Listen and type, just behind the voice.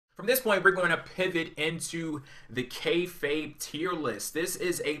From this point, we're going to pivot into the Kayfabe Tier List. This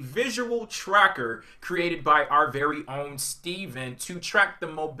is a visual tracker created by our very own Steven to track the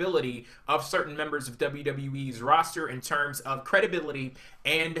mobility of certain members of WWE's roster in terms of credibility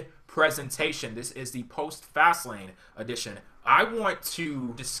and presentation. This is the post-Fastlane edition. I want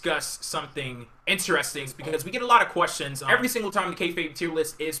to discuss something interesting because we get a lot of questions every single time the Kayfabe Tier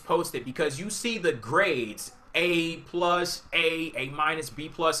List is posted, because you see the grades A+, A minus,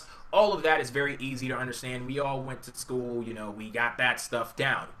 B+. All of that is very easy to understand. We all went to school, you know, we got that stuff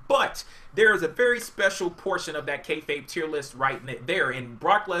down. But there is a very special portion of that Kayfabe tier list right there, and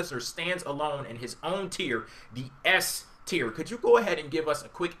Brock Lesnar stands alone in his own tier, the S tier. Could you go ahead and give us a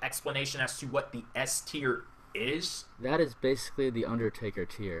quick explanation as to what the S tier is? That is basically the Undertaker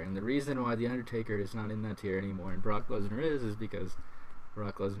tier, and the reason why the Undertaker is not in that tier anymore and Brock Lesnar is because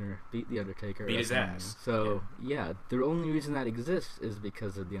Brock Lesnar beat the Undertaker. Beat his ass. So yeah, the only reason that exists is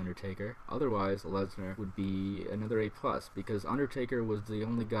because of the Undertaker. Otherwise, Lesnar would be another A+, because Undertaker was the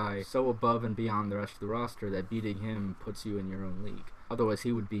only guy so above and beyond the rest of the roster that beating him puts you in your own league. Otherwise,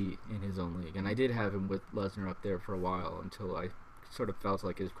 he would be in his own league. And I did have him with Lesnar up there for a while until I sort of felt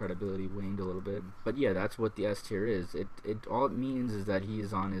like his credibility waned a little bit. But yeah, that's what the S tier is. All it means is that he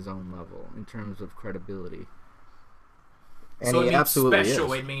is on his own level in terms of credibility. And so he it means absolutely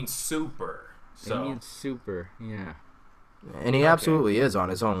special, is. it means super. So. It means super, yeah. And he absolutely is on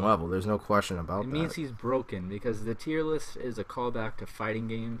his own level. There's no question about that. It means he's broken, because the tier list is a callback to fighting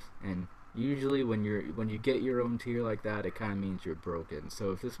games, and usually when you get your own tier like that, it kind of means you're broken.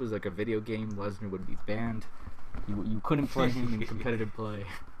 So if this was like a video game, Lesnar would be banned. You couldn't play him in competitive play.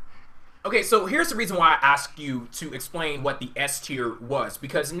 Okay, so here's the reason why I asked you to explain what the S tier was.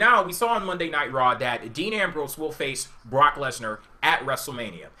 Because now we saw on Monday Night Raw that Dean Ambrose will face Brock Lesnar at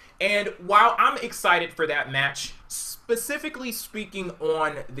WrestleMania. And while I'm excited for that match, specifically speaking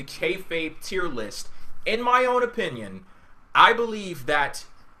on the Kayfabe tier list, in my own opinion, I believe that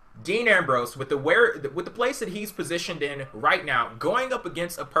Dean Ambrose, with the place that he's positioned in right now, going up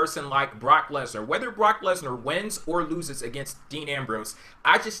against a person like Brock Lesnar, whether Brock Lesnar wins or loses against Dean Ambrose,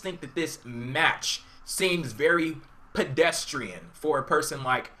 I just think that this match seems very pedestrian for a person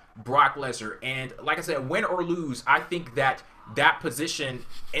like Brock Lesnar. And like I said, win or lose, I think that that position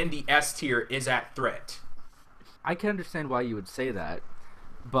in the S tier is at threat. I can understand why you would say that,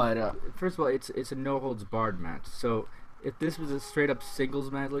 but first of all, it's a no holds barred match. So if this was a straight up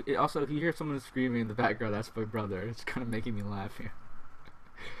singles match, look, also if you hear someone screaming in the background, that's my brother. It's kind of making me laugh here.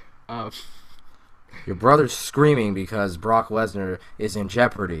 Your brother's screaming because Brock Lesnar is in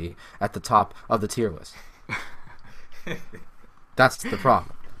jeopardy at the top of the tier list. That's the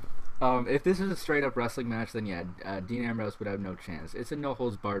problem. If this is a straight up wrestling match, then yeah, Dean Ambrose would have no chance. It's a no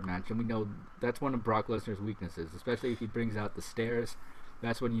holds barred match, and we know that's one of Brock Lesnar's weaknesses, especially if he brings out the stairs.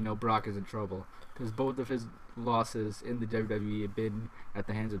 That's when you know Brock is in trouble, because both of his losses in the WWE have been at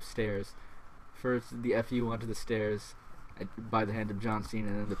the hands of stairs. First, the FU onto the stairs by the hand of John Cena,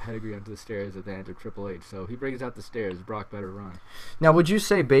 and then the pedigree onto the stairs at the hand of Triple H. So if he brings out the stairs, Brock better run. Now, would you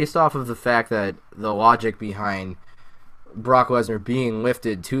say, based off of the fact that the logic behind Brock Lesnar being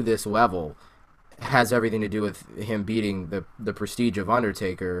lifted to this level has everything to do with him beating the prestige of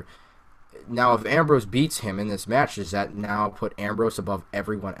Undertaker? Now, if Ambrose beats him in this match, does that now put Ambrose above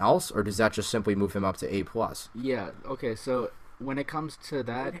everyone else, or does that just simply move him up to A+? Yeah, okay, so when it comes to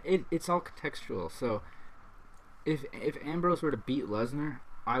that, it's all contextual. So if Ambrose were to beat Lesnar,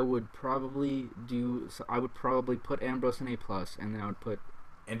 I would probably put Ambrose in A+, and then I would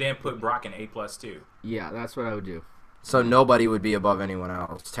put Brock in A+ too. Yeah, that's what I would do. So nobody would be above anyone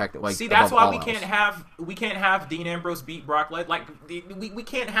else. See, that's why we can't have Dean Ambrose beat Brock Lesnar. Like we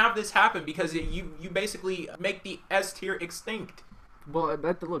can't have this happen, because you basically make the S tier extinct. Well,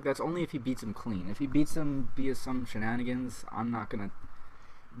 look, that's only if he beats him clean. If he beats him via some shenanigans, I'm not gonna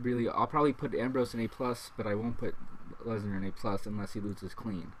really. I'll probably put Ambrose in A+, but I won't put Lesnar in A+ unless he loses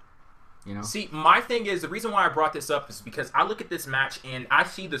clean. You know? See, my thing is, the reason why I brought this up is because I look at this match and I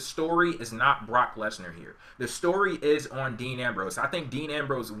see the story is not Brock Lesnar here. The story is on Dean Ambrose. I think Dean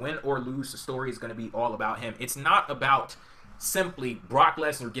Ambrose, win or lose, the story is going to be all about him. It's not about simply Brock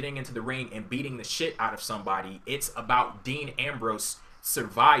Lesnar getting into the ring and beating the shit out of somebody. It's about Dean Ambrose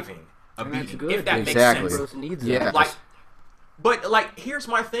surviving a beating, if that makes sense. Ambrose needs that. But, like, here's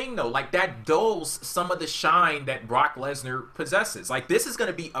my thing, though. Like, that dulls some of the shine that Brock Lesnar possesses. Like, this is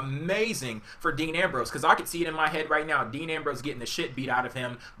going to be amazing for Dean Ambrose, because I can see it in my head right now. Dean Ambrose getting the shit beat out of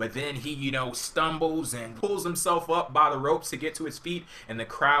him, but then he, you know, stumbles and pulls himself up by the ropes to get to his feet, and the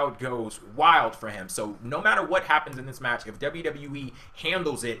crowd goes wild for him. So, no matter what happens in this match, if WWE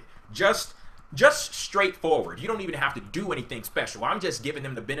handles it just just straightforward. You don't even have to do anything special. I'm just giving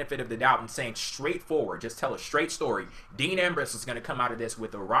them the benefit of the doubt and saying straightforward. Just tell a straight story. Dean Ambrose is going to come out of this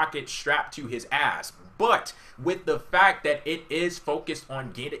with a rocket strapped to his ass. But with the fact that it is focused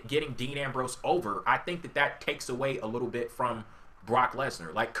on getting Dean Ambrose over, I think that that takes away a little bit from Brock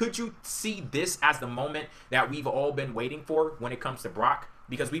Lesnar. Like, could you see this as the moment that we've all been waiting for when it comes to Brock?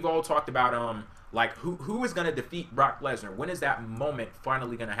 Because we've all talked about like who is going to defeat Brock Lesnar? When is that moment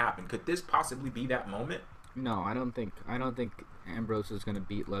finally going to happen? Could this possibly be that moment? No, I don't think Ambrose is going to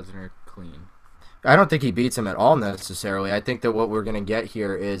beat Lesnar clean. I don't think he beats him at all necessarily. I think that what we're going to get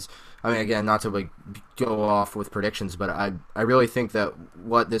here is, I mean, again, not to like go off with predictions, but I really think that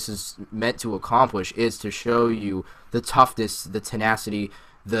what this is meant to accomplish is to show you the toughness, the tenacity,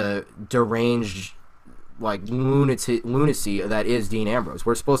 the deranged like lunacy that is Dean Ambrose.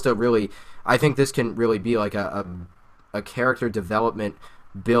 We're supposed to really, I think this can really be like a character development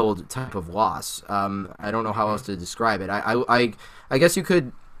build type of loss. I don't know how else to describe it. I guess you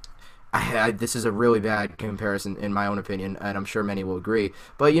could. This is a really bad comparison in my own opinion, and I'm sure many will agree.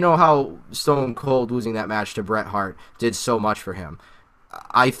 But you know how Stone Cold losing that match to Bret Hart did so much for him.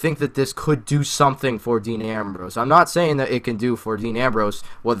 I think that this could do something for Dean Ambrose. I'm not saying that it can do for Dean Ambrose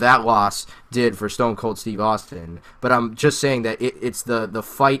what that loss did for Stone Cold Steve Austin, but I'm just saying that it's the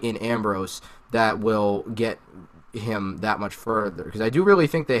fight in Ambrose that will get him that much further. Because I do really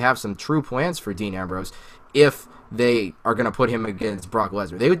think they have some true plans for Dean Ambrose if they are going to put him against Brock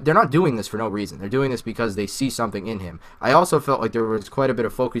Lesnar. They're not doing this for no reason. They're doing this because they see something in him. I also felt like there was quite a bit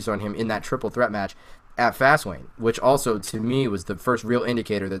of focus on him in that triple threat match at Fastlane, which also, to me, was the first real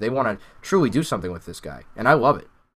indicator that they want to truly do something with this guy, and I love it.